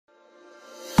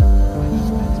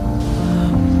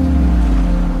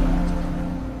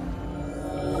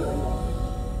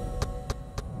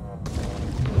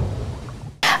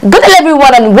Good day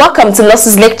everyone and welcome to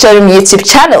Nurses Lectureroom YouTube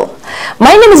channel. My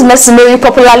name is Nursemercymary,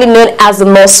 popularly known as the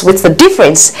Nurse with the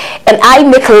Difference, and I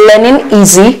make learning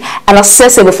easy and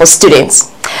accessible for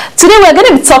students. Today we're going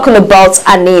to be talking about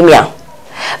anemia.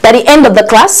 By the end of the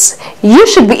class, you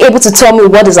should be able to tell me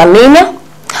what is anemia,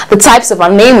 the types of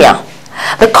anemia,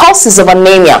 the causes of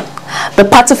anemia, the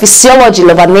pathophysiology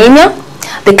of anemia,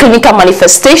 the clinical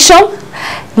manifestation,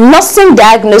 nursing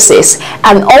diagnosis,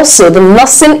 and also the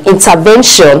nursing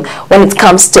intervention when it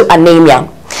comes to anemia.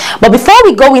 But before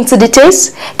we go into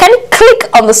details, can you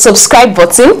click on the subscribe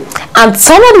button and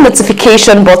turn on the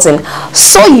notification button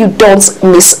so you don't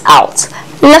miss out?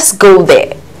 Let's go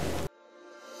there.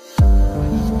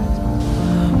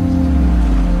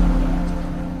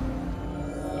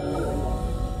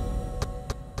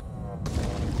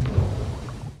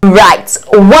 Right,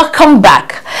 welcome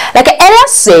back. Like I earlier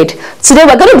said, today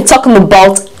we're going to be talking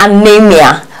about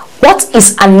anemia. What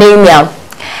is anemia?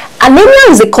 Anemia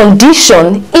is a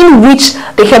condition in which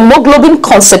the hemoglobin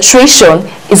concentration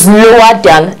is lower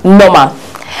than normal.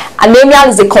 Anemia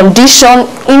is a condition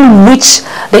in which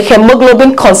the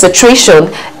hemoglobin concentration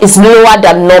is lower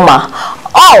than normal.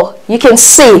 Or you can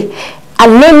say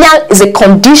anemia is a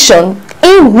condition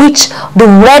in which the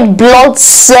red blood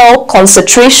cell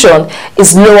concentration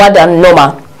is lower than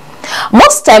normal.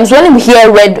 Most times when we hear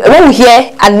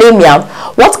anemia,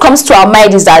 what comes to our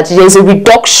mind is that there is a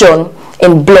reduction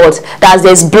in blood, that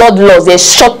there's blood loss, there's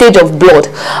shortage of blood.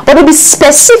 But to be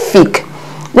specific,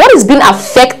 what is being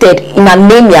affected in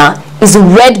anemia is the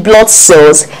red blood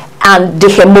cells and the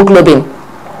hemoglobin.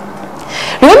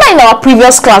 Remember in our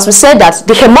previous class we said that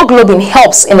the hemoglobin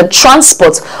helps in the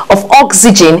transport of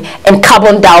oxygen and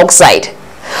carbon dioxide.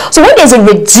 So when there's a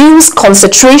reduced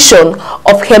concentration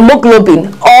of hemoglobin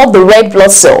or the red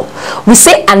blood cell, we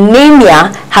say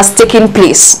anemia has taken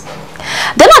place.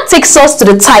 Then that takes us to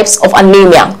the types of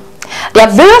anemia. There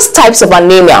are various types of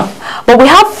anemia, but we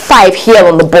have 5 here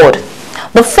on the board.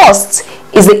 The first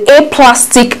is the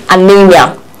aplastic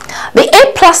anemia. The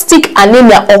aplastic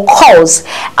anemia occurs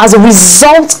as a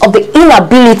result of the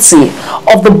inability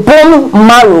of the bone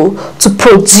marrow to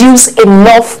produce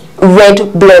enough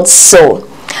red blood cell.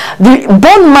 The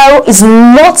bone marrow is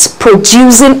not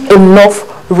producing enough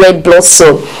red blood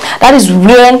cell. That is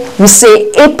when we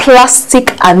say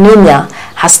aplastic anemia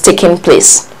has taken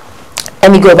place.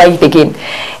 Let me go over it again.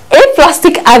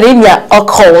 Aplastic anemia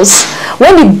occurs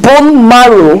when the bone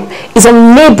marrow is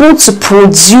unable to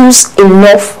produce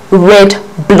enough red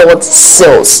blood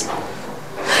cells.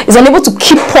 It's unable to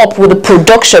keep up with the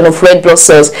production of red blood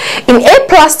cells. In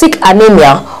aplastic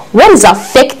anemia, what is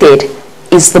affected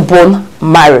is the bone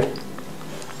marrow.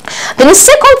 Then the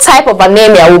second type of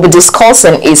anemia we'll be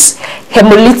discussing is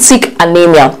hemolytic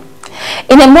anemia.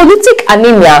 In hemolytic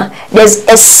anemia, there's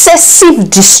excessive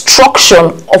destruction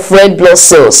of red blood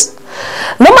cells.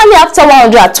 Normally after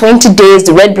 120 days,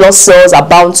 the red blood cells are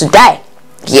bound to die.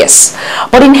 Yes.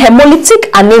 But in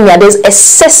hemolytic anemia, there's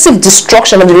excessive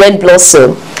destruction of the red blood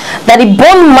cell that the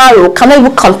bone marrow cannot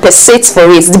even compensate for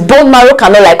it. The bone marrow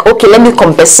cannot like, okay, let me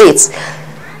compensate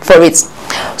for it.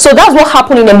 So that's what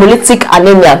happened in hemolytic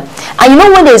anemia. And you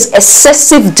know, when there's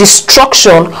excessive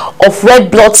destruction of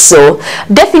red blood cell,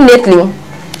 definitely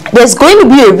there's going to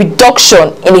be a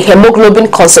reduction in the hemoglobin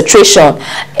concentration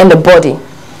in the body.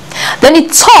 Then the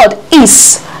third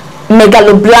is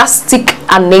megaloblastic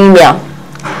anemia.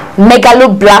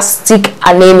 Megaloblastic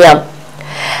anemia.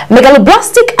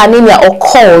 Megaloblastic anemia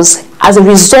occurs as a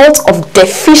result of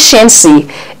deficiency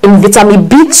in vitamin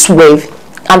B12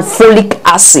 and folic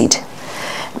acid.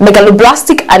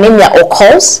 Megaloblastic anemia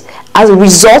occurs as a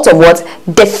result of what?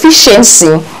 Deficiency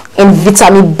in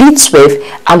vitamin B12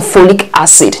 and folic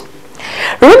acid.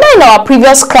 Remember in our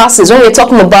previous classes when we were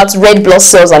talking about red blood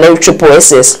cells and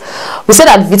erythropoiesis, we said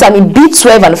that vitamin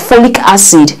B12 and folic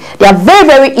acid, they are very,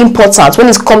 very important when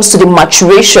it comes to the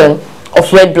maturation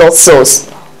of red blood cells.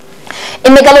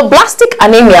 In megaloblastic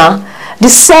anemia, the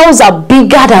cells are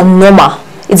bigger than normal.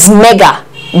 It's mega,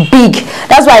 big.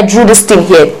 That's why I drew this thing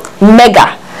here,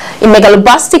 mega. In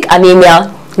megaloblastic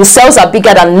anemia, the cells are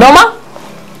bigger than normal,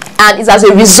 and it's as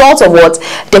a result of what?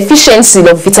 Deficiency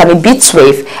of vitamin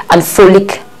B12 and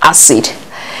folic acid.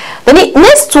 Then the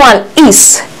next one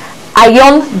is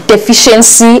iron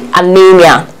deficiency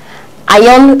anemia.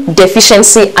 Iron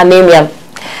deficiency anemia.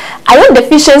 Iron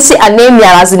deficiency anemia,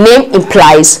 as the name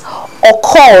implies,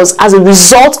 occurs as a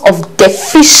result of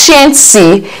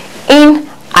deficiency in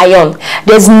iron.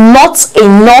 There's not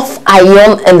enough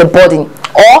iron in the body,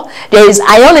 or there is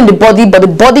iron in the body but the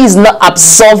body is not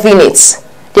absorbing it.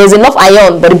 there's enough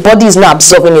iron, but the body is not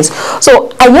absorbing it.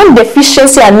 So iron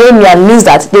deficiency anemia means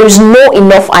that there is no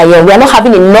enough iron. We are not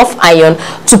having enough iron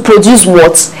to produce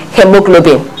what?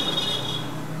 Hemoglobin.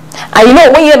 And you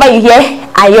know, whenever you hear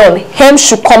iron, hem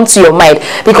should come to your mind,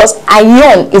 because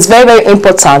iron is very, very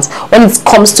important when it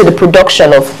comes to the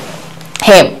production of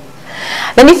hem.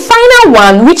 Then the final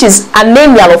one, which is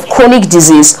anemia of chronic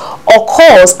disease,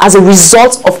 occurs as a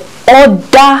result of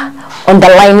other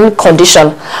underlying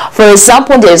condition. For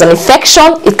example, there is an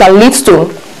infection, it can lead to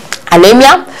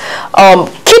anemia.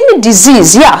 Kidney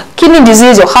disease, kidney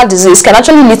disease or heart disease can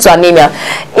actually lead to anemia.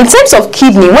 In terms of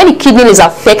kidney, when the kidney is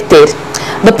affected,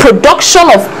 the production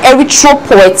of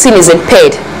erythropoietin is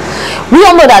impaired. We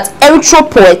all know that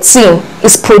erythropoietin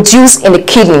is produced in the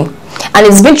kidney and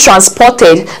it's been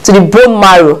transported to the bone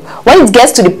marrow. When it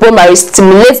gets to the bone marrow, it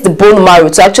stimulates the bone marrow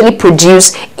to actually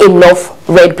produce enough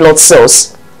red blood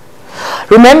cells.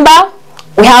 Remember,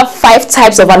 we have 5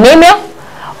 types of anemia.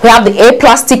 We have the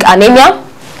aplastic anemia,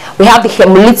 we have the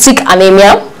hemolytic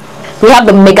anemia, we have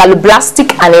the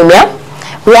megaloblastic anemia,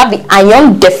 we have the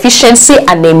iron deficiency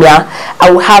anemia,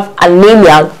 and we have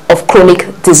anemia of chronic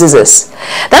diseases.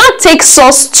 That takes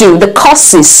us to the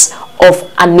causes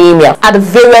of anemia, and the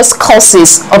various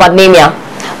causes of anemia.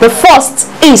 The first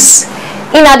is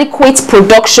inadequate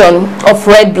production of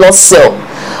red blood cell,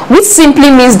 which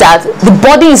simply means that the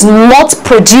body is not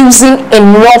producing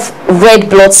enough red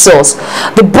blood cells.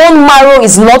 The bone marrow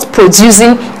is not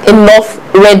producing enough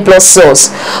red blood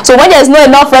cells. So when there's not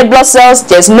enough red blood cells,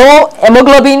 there's no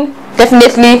hemoglobin,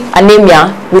 definitely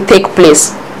anemia will take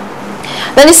place.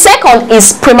 Then the second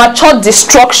is premature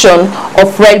destruction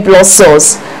of red blood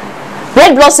cells.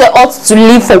 Red blood cells ought to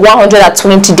live for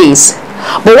 120 days.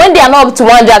 But when they are not up to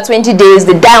 120 days,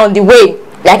 they die on the way,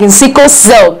 like in sickle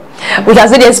cell. We can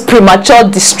say there's premature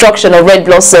destruction of red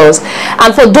blood cells.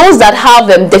 And for those that have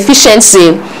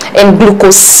deficiency in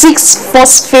glucose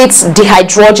 6-phosphate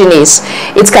dehydrogenase,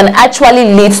 it can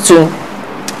actually lead to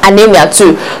anemia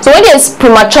too. So when there's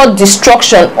premature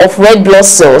destruction of red blood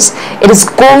cells, it is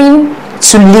going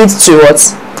to lead to what?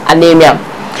 Anemia.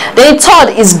 Then the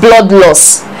third is blood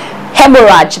loss.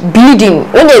 Hemorrhage, bleeding.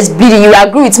 When there's bleeding, you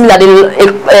agree with me that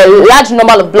a large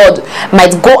number of blood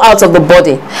might go out of the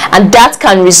body, and that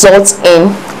can result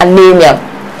in anemia.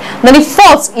 Then the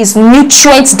fourth is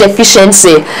nutrient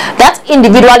deficiency. That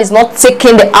individual is not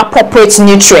taking the appropriate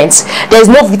nutrients.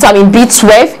 There's no vitamin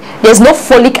B12, there's no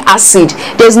folic acid,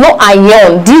 there's no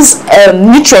iron. These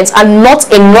nutrients are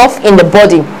not enough in the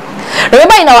body.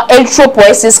 Remember, in our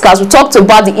erythropoiesis class, we talked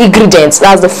about the ingredients,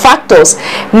 that's the factors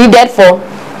needed for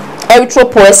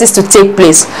erythropoiesis to take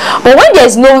place. But when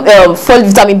there's no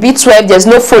vitamin B12, there's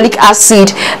no folic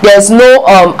acid, there's no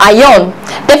iron,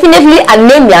 definitely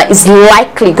anemia is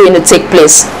likely going to take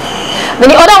place. Then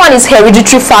the other one is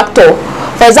hereditary factor.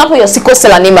 For example, your sickle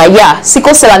cell anemia.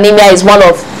 Sickle cell anemia is one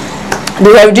of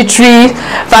the hereditary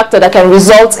factor that can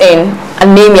result in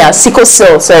anemia, sickle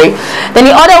cell, sorry.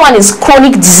 Then the other one is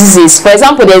chronic diseases. For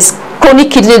example, there's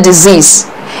chronic kidney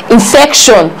disease,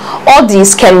 infection. All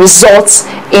these can result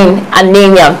in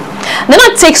anemia. Then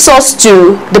that takes us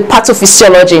to the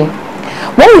pathophysiology.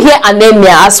 When we hear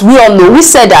anemia, as we all know, we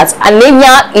said that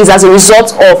anemia is as a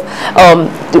result of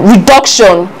the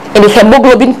reduction in the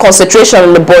hemoglobin concentration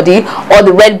in the body, or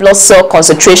the red blood cell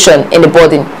concentration in the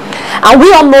body. And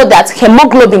we all know that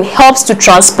hemoglobin helps to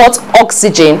transport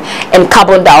oxygen and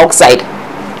carbon dioxide.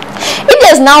 If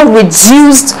there's now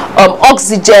reduced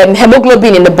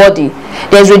hemoglobin in the body,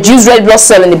 there's reduced red blood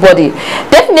cell in the body,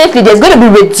 definitely there's going to be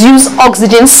reduced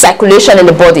oxygen circulation in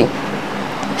the body.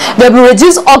 There will be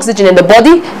reduced oxygen in the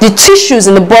body. The tissues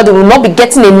in the body will not be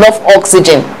getting enough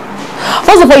oxygen.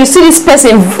 First of all, you see this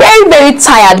person very, very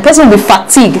tired. The person will be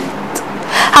fatigued,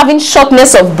 having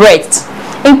shortness of breath,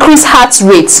 increased heart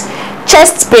rate,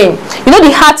 chest pain. You know, the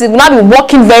heart will now be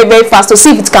working very, very fast to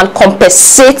see if it can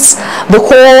compensate the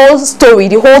whole story,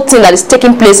 the whole thing that is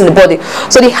taking place in the body.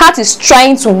 So the heart is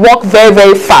trying to work very,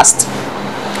 very fast.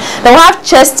 Then we have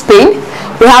chest pain,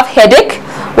 we have headache,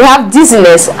 we have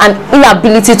dizziness and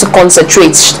inability to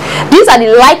concentrate. These are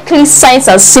the likely signs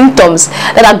and symptoms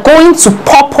that are going to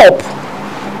pop up.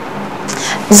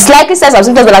 It's likely signs and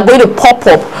symptoms that are going to pop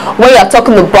up when you are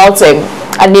talking about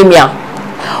anemia.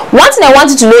 One thing I want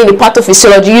you to know in the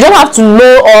pathophysiology, you don't have to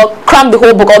know or cram the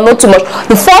whole book or know too much.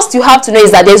 The first you have to know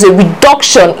is that there's a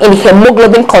reduction in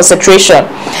hemoglobin concentration.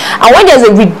 And when there's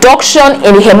a reduction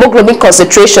in hemoglobin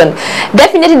concentration,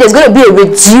 definitely there's going to be a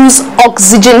reduced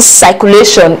oxygen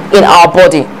circulation in our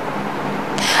body.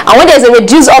 And when there's a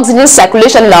reduced oxygen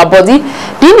circulation in our body,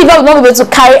 the individual will not be able to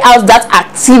carry out that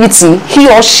activity he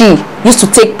or she used to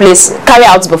carry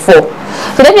out before.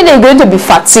 So definitely you're going to be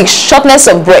fatigue, shortness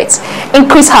of breath,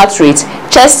 increased heart rate,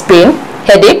 chest pain,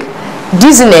 headache,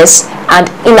 dizziness, and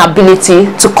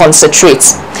inability to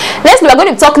concentrate. Next, we're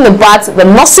going to be talking about the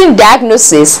nursing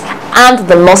diagnosis and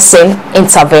the nursing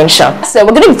intervention. So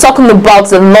we're going to be talking about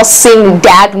the nursing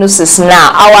diagnosis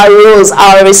now, our roles,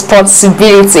 our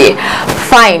responsibility.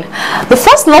 Fine. The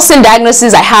first nursing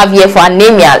diagnosis I have here for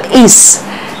anemia is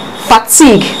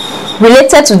fatigue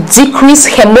related to decreased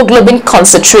hemoglobin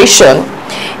concentration,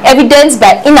 evidenced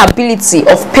by inability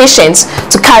of patients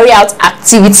to carry out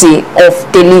activity of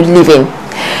daily living.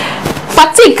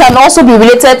 Fatigue can also be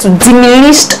related to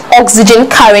diminished oxygen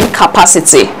carrying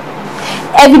capacity,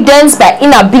 evidenced by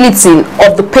inability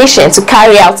of the patient to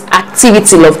carry out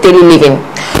activity of daily living.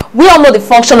 We all know the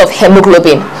function of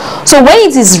hemoglobin. So when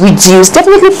it is reduced,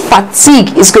 definitely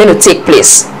fatigue is going to take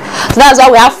place. So that's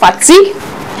why we have fatigue.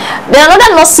 Then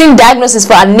another nursing diagnosis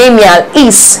for anemia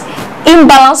is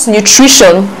imbalanced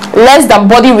nutrition, less than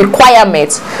body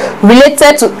requirements,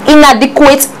 related to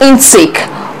inadequate intake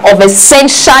of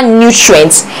essential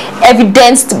nutrients,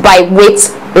 evidenced by weight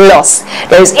loss.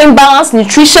 There is imbalanced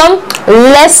nutrition,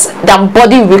 less than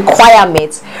body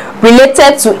requirements,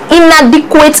 related to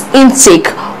inadequate intake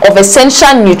of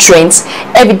essential nutrients,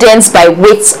 evidenced by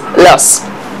weight loss.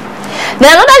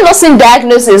 Then another nursing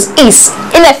diagnosis is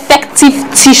ineffective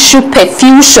tissue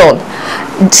perfusion.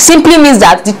 Simply means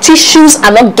that the tissues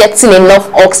are not getting enough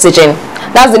oxygen.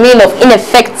 That's the meaning of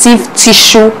ineffective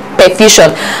tissue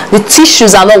perfusion. The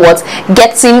tissues are not what?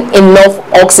 Getting enough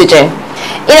oxygen.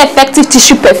 Ineffective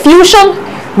tissue perfusion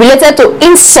related to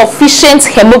insufficient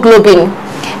hemoglobin,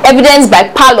 evidenced by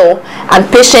pallor and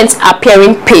patients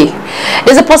appearing pale.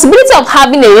 There's a possibility of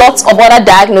having a lot of other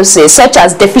diagnoses, such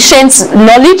as deficient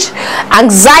knowledge,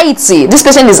 anxiety. This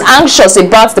patient is anxious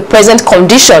about the present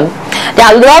condition. There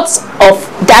are lots of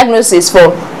diagnoses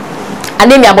for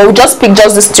anemia, but we'll just pick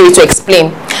just these three to explain.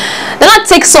 Then that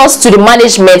takes us to the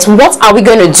management. What are we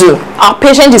going to do? Our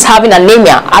patient is having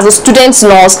anemia. As a student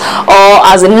nurse or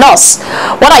as a nurse,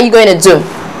 what are you going to do?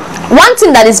 One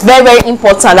thing that is very, very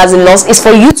important as a nurse is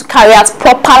for you to carry out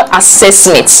proper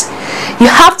assessment. You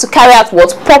have to carry out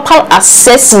what? Proper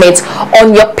assessment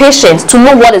on your patient to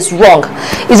know what is wrong.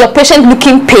 Is your patient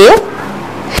looking pale?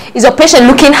 Is your patient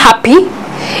looking happy?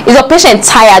 Is your patient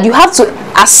tired? You have to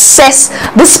assess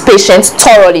this patient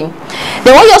thoroughly.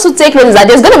 Then what you also take note is that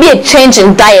there's going to be a change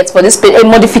in diet for this patient, a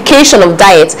modification of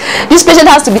diet. This patient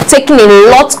has to be taking a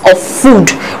lot of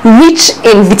food rich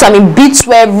in vitamin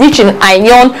B12, rich in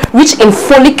iron, rich in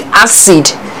folic acid.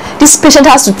 This patient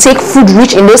has to take food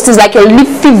rich in those things like your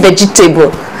leafy vegetable.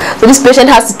 So this patient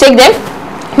has to take them.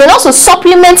 Then also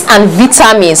supplements and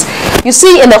vitamins. You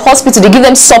see in the hospital they give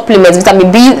them supplements,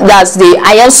 vitamin B, that's the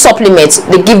iron supplements.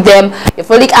 They give them the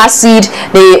folic acid.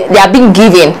 They are being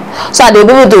given so that they'll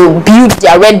be able to build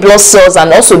their red blood cells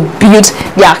and also build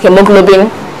their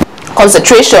hemoglobin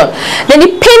concentration. Then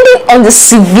depending on the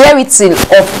severity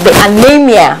of the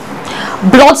anemia,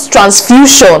 blood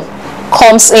transfusion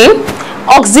comes in.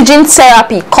 Oxygen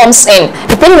therapy comes in,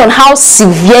 depending on how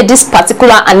severe this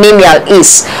particular anemia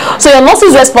is. So your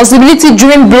nurse's responsibility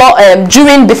during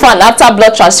before and after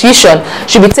blood transfusion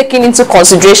should be taken into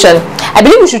consideration. I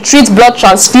believe we should treat blood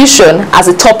transfusion as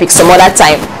a topic some other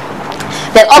time.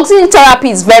 Then oxygen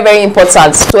therapy is very, very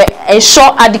important to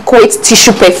ensure adequate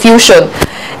tissue perfusion.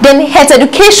 Then health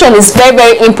education is very,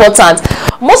 very important.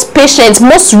 Most patients,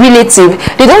 most relatives,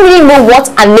 they don't really know what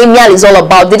anemia is all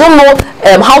about. They don't know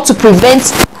how to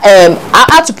prevent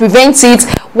it,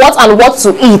 what and what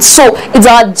to eat. So it's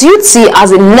our duty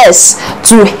as a nurse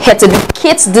to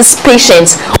educate these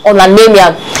patients on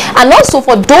anemia. And also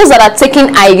for those that are taking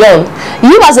iron,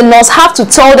 you as a nurse have to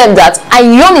tell them that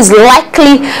iron is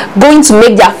likely going to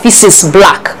make their feces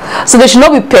black. So they should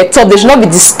not be perturbed, they should not be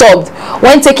disturbed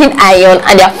when taking iron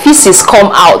and their feces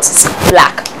come out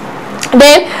black.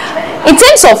 Then in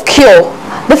terms of cure,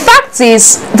 the fact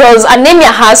is, does anemia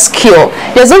has cure?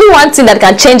 There's only one thing that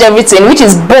can change everything, which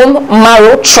is bone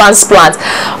marrow transplant.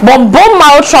 But bone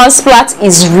marrow transplant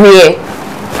is rare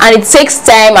and it takes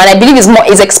time, and I believe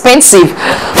it's expensive.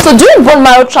 So during bone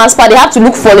marrow transplant, they have to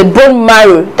look for a bone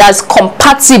marrow that's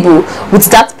compatible with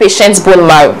that patient's bone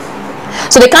marrow.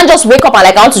 So they can't just wake up and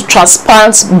like, I want to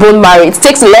transplant bone marrow. It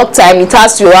takes a long time. It's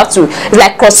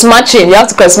like cross-matching. You have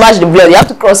to cross-match the blood. You have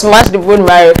to cross-match the bone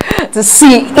marrow to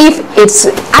see if it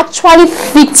actually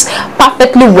fits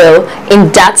perfectly well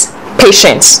in that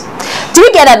patient. Do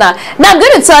you get that now? Now I'm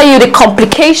going to tell you the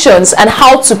complications and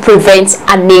how to prevent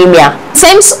anemia. In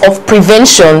terms of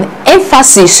prevention,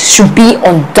 emphasis should be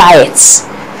on diet.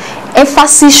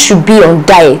 Emphasis should be on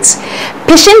diet.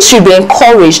 Patients should be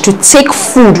encouraged to take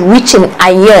food rich in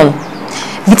iron,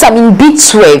 vitamin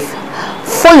B12,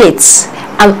 folate,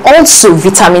 and also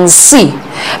vitamin C,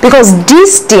 because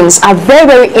these things are very,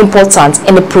 very important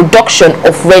in the production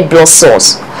of red blood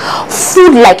cells.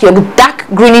 Food like your dark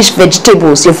greenish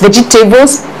vegetables, your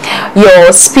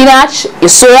spinach, your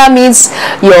soya meats,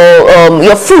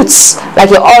 your fruits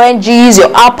like your oranges,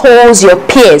 your apples, your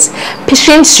pears,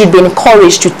 patients should be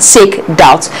encouraged to take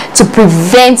that to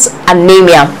prevent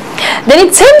anemia. Then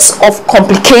in terms of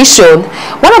complication,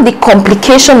 one of the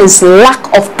complications is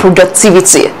lack of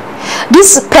productivity.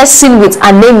 This person with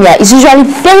anemia is usually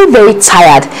very, very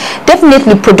tired.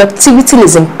 Definitely productivity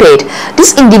is impaired.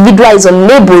 This individual is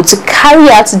unable to carry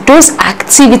out those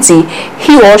activities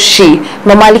he or she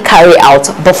normally carry out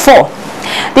before.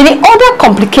 Then the other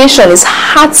complication is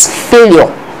heart failure.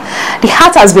 The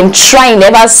heart has been trying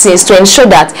ever since to ensure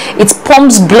that it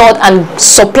pumps blood and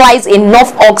supplies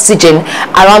enough oxygen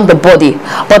around the body,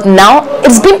 but now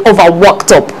it's been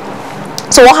overworked up.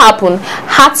 So what happened?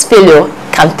 Heart failure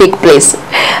can take place.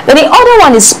 Then the other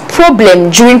one is problem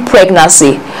during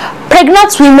pregnancy.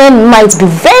 Pregnant women might be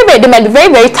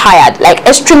very tired, like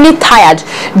extremely tired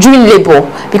during labor,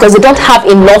 because they don't have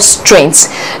enough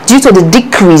strength due to the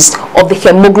decrease of the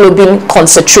hemoglobin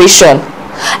concentration.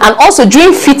 And also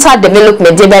during fetal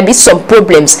development, there may be some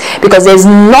problems because there's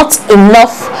not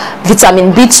enough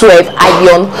vitamin B12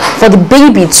 ion for the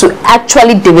baby to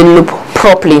actually develop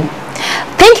properly.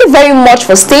 Thank you very much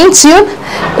for staying tuned.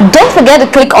 Don't forget to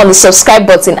click on the subscribe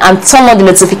button and turn on the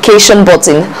notification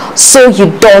button so you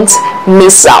don't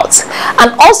miss out.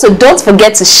 And also don't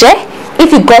forget to share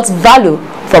if you got value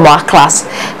from our class.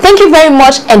 Thank you very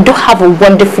much and do have a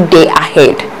wonderful day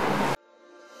ahead.